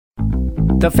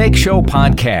The Fake Show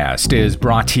podcast is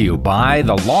brought to you by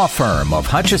the law firm of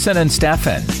Hutchison and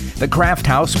Steffen, the Craft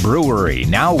House Brewery,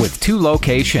 now with 2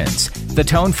 locations, the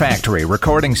Tone Factory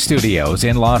Recording Studios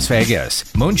in Las Vegas,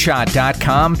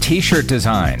 Moonshot.com T-shirt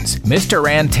designs, Mr.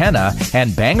 Antenna,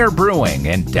 and Banger Brewing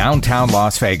in downtown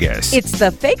Las Vegas. It's The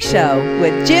Fake Show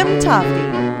with Jim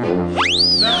Tofte.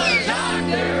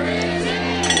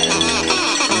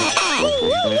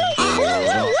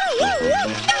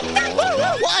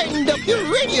 Wind up your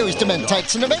radios,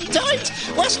 Dementites and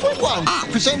Dementites. Westwood One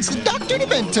presents the Dr.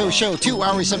 Demento Show. 2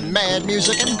 hours of mad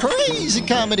music and crazy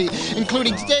comedy,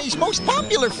 including today's most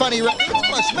popular funny records,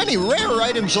 plus many rare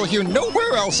items you'll hear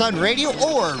nowhere else on radio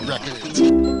or records.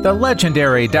 The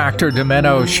legendary Dr.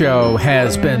 Demento Show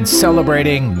has been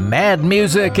celebrating mad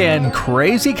music and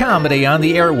crazy comedy on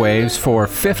the airwaves for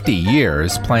 50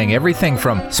 years, playing everything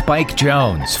from Spike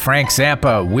Jones, Frank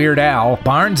Zappa, Weird Al,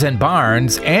 Barnes &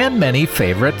 Barnes, and many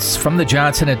favorites from the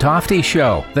Johnson and Tofte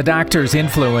Show. The Doctor's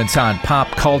influence on pop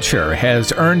culture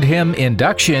has earned him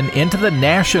induction into the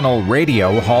National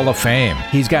Radio Hall of Fame.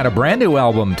 He's got a brand new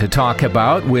album to talk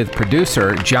about with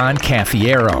producer John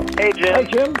Caffiero. Hey, Jim. Hi,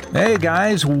 Jim. Hey,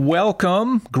 guys.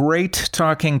 Welcome. Great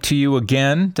talking to you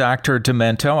again, Dr.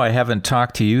 Demento. I haven't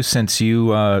talked to you since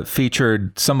you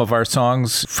featured some of our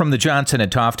songs from the Johnson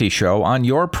and Tofte Show on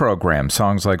your program,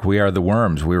 songs like We Are the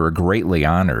Worms. We were greatly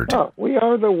honored. Oh, We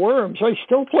Are the Worms. I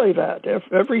still play that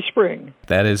every spring.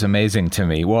 That is amazing to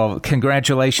me. Well,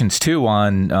 congratulations, too,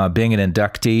 on being an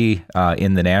inductee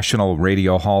in the National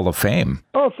Radio Hall of Fame.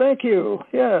 Oh, thank you.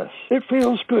 Yes, it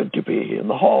feels good to be in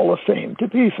the Hall of Fame, to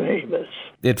be famous.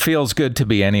 It feels good to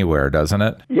be anywhere, doesn't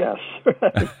it? Yes.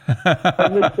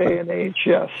 In this day and age,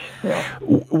 yes. Yeah.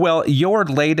 Well, your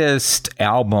latest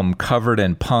album, Covered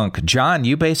in Punk, John,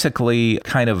 you basically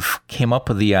kind of came up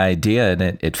with the idea, and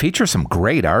it features some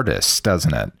great artists,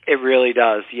 doesn't it? It really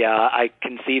does, yeah. I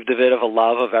conceived of it of a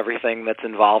love of everything that's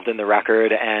involved in the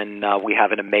record, and we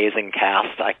have an amazing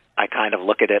cast. I kind of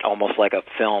look at it almost like a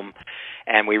film,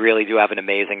 and we really do have an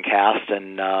amazing cast,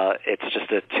 and it's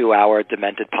just a 2-hour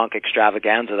demented punk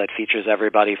extravaganza that features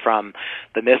everybody from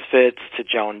the Misfits to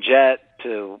Joan Jett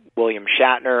to William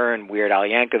Shatner and Weird Al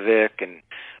Yankovic and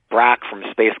Brack from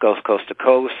Space Ghost Coast to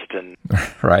Coast and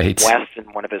Right. West in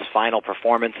one of his final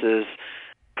performances.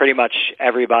 Pretty much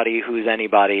everybody who's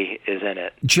anybody is in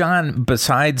it. John,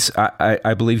 besides,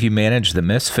 I believe you manage the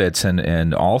Misfits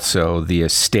and also the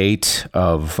estate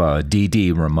of Dee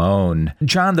Dee Ramone.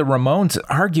 John, the Ramones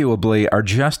arguably are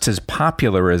just as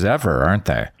popular as ever, aren't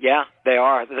they? Yeah, they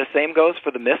are. The same goes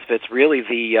for the Misfits. Really,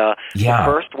 the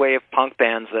first wave punk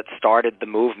bands that started the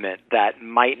movement that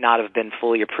might not have been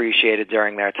fully appreciated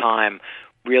during their time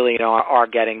really are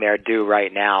getting their due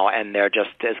right now, and they're just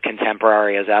as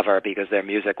contemporary as ever because their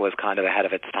music was kind of ahead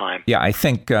of its time. Yeah, I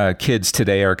think kids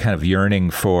today are kind of yearning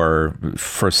for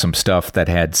some stuff that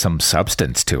had some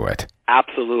substance to it.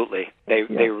 Absolutely. They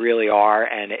really are,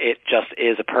 and it just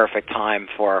is a perfect time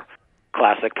for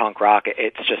classic punk rock.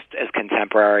 It's just as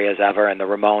contemporary as ever, and the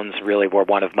Ramones really were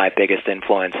one of my biggest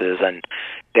influences, and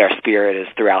their spirit is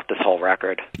throughout this whole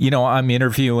record. You know, I'm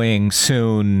interviewing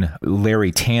soon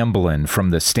Larry Tamblyn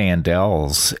from the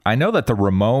Standells. I know that the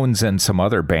Ramones and some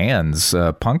other bands,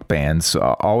 punk bands,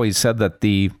 always said that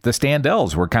the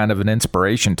Standells were kind of an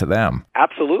inspiration to them.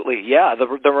 Absolutely, yeah. The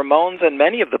Ramones and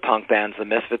many of the punk bands, the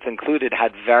Misfits included,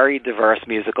 had very diverse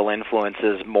musical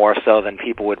influences, more so than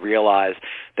people would realize.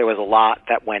 There was a lot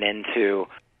that went into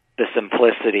the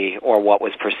simplicity, or what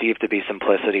was perceived to be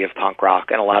simplicity, of punk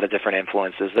rock, and a lot of different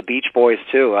influences. The Beach Boys,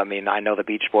 too. I mean, I know the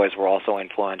Beach Boys were also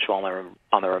influential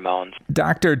on the Ramones.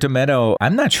 Dr. Demento,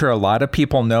 I'm not sure a lot of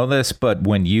people know this, but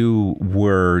when you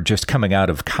were just coming out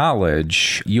of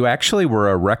college, you actually were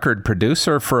a record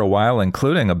producer for a while,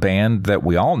 including a band that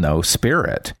we all know,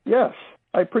 Spirit. Yes.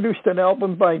 I produced an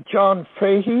album by John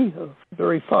Fahey, a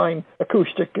very fine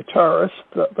acoustic guitarist.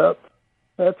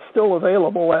 That's still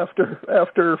available after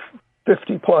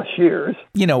 50-plus years.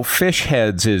 You know, Fish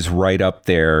Heads is right up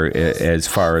there as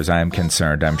far as I'm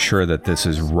concerned. I'm sure that this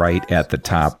is right at the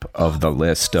top of the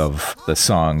list of the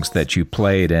songs that you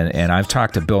played. And I've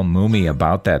talked to Bill Mooney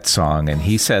about that song, and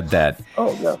he said that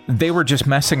they were just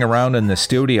messing around in the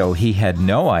studio. He had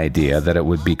no idea that it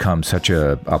would become such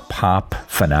a pop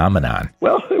phenomenon.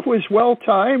 Well, it was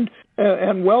well-timed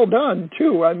and well done,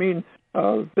 too. I mean,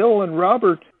 Bill and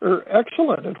Robert are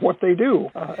excellent at what they do.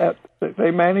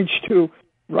 They managed to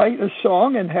write a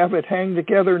song and have it hang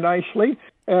together nicely,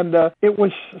 and it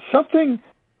was something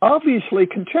obviously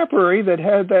contemporary that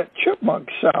had that Chipmunk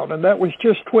sound, and that was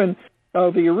just when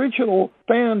the original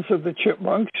fans of the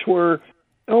Chipmunks were,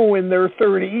 in their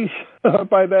 30s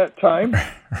by that time.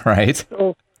 Right.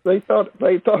 So they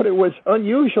thought it was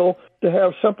unusual to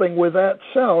have something with that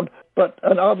sound, but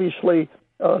an obviously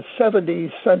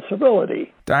 70s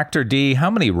sensibility. Dr. D, how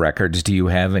many records do you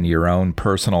have in your own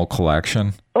personal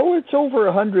collection? Oh, it's over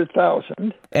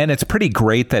 100,000. And it's pretty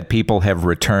great that people have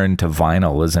returned to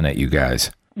vinyl, isn't it, you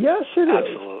guys? Yes, it is.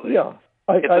 Absolutely. Yeah.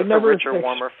 It's a richer,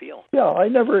 warmer feel. Yeah, I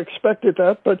never expected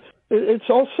that, but it's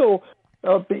also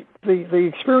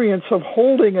the experience of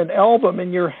holding an album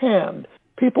in your hand.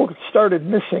 People started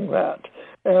missing that.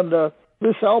 And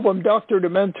this album, Dr.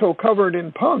 Demento Covered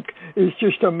in Punk, is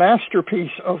just a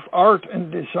masterpiece of art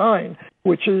and design,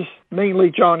 which is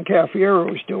mainly John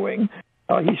Caffiero's doing.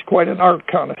 He's quite an art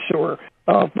connoisseur.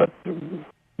 But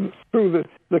through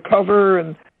the cover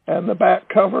and the back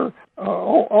cover,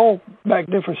 all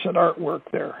magnificent artwork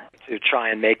there. To try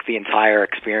and make the entire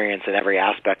experience and every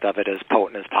aspect of it as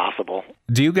potent as possible.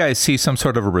 Do you guys see some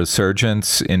sort of a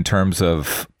resurgence in terms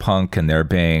of punk and there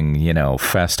being,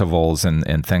 festivals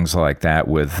and things like that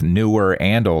with newer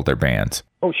and older bands?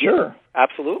 Oh, sure.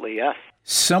 Absolutely, yes.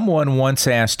 Someone once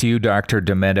asked you, Dr.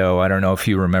 Demento, I don't know if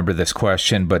you remember this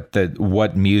question, but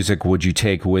what music would you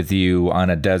take with you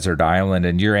on a desert island?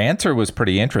 And your answer was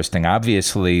pretty interesting.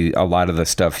 Obviously, a lot of the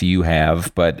stuff you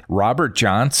have, but Robert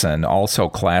Johnson, also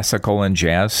classical and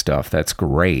jazz stuff. That's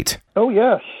great. Oh,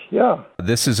 yes. Yeah.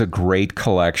 This is a great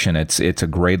collection. It's a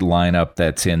great lineup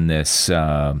that's in this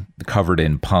Covered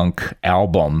in Punk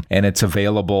album, and it's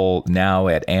available now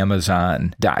at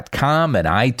Amazon.com and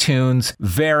iTunes.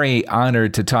 Very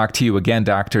honored to talk to you again,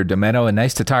 Dr. Demento, and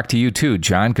nice to talk to you too,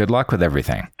 John. Good luck with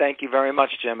everything. Thank you very much,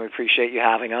 Jim. We appreciate you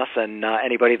having us, and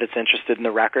anybody that's interested in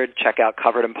the record, check out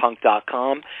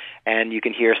coveredinpunk.com, and you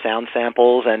can hear sound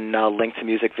samples and link to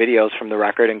music videos from the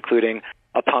record, including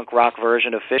a punk rock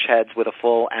version of Fish Heads with a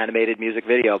full animated music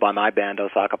video by my band,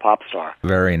 Osaka Popstar.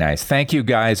 Very nice. Thank you,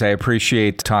 guys. I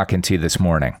appreciate talking to you this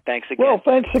morning. Thanks again. Well,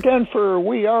 thanks again for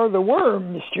We Are the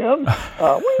Worms, Jim. We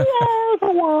are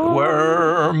the worms.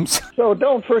 Worms. So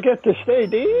don't forget to stay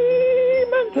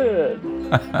demented.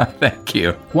 Thank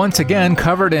you. Once again,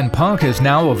 Covered in Punk is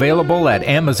now available at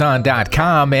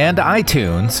Amazon.com and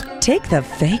iTunes. Take the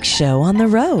Fake Show on the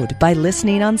road by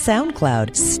listening on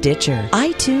SoundCloud, Stitcher,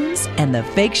 iTunes, and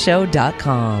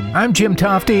thefakeshow.com. I'm Jim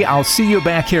Tofte. I'll see you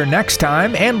back here next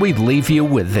time, and we leave you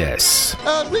with this.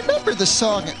 Remember the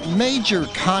song Major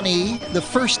Connie, the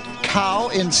first cow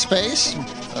in space?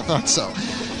 I thought so.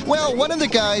 Well, one of the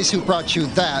guys who brought you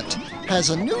that has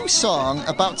a new song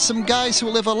about some guys who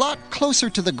live a lot closer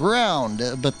to the ground,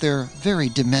 but they're very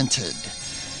demented.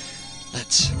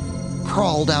 Let's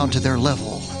crawl down to their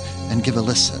level and give a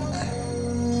listen.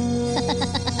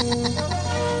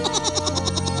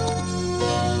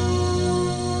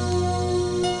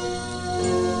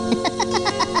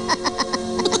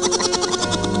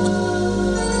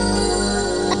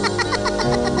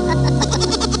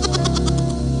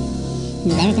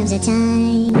 There comes a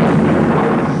time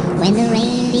when the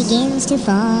rain begins to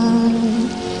fall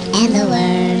and the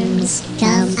worms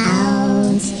come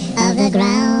out of the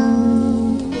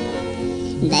ground.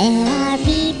 There are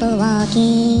people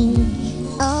walking.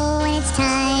 Oh, and it's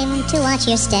time to watch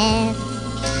your step,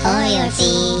 or your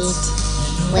feet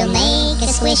will make a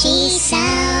squishy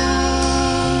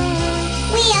sound.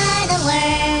 We are the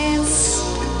worms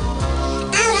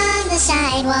out on the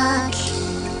sidewalk.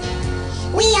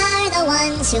 We are the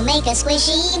ones who make a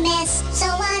squishy mess, so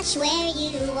watch where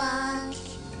you walk.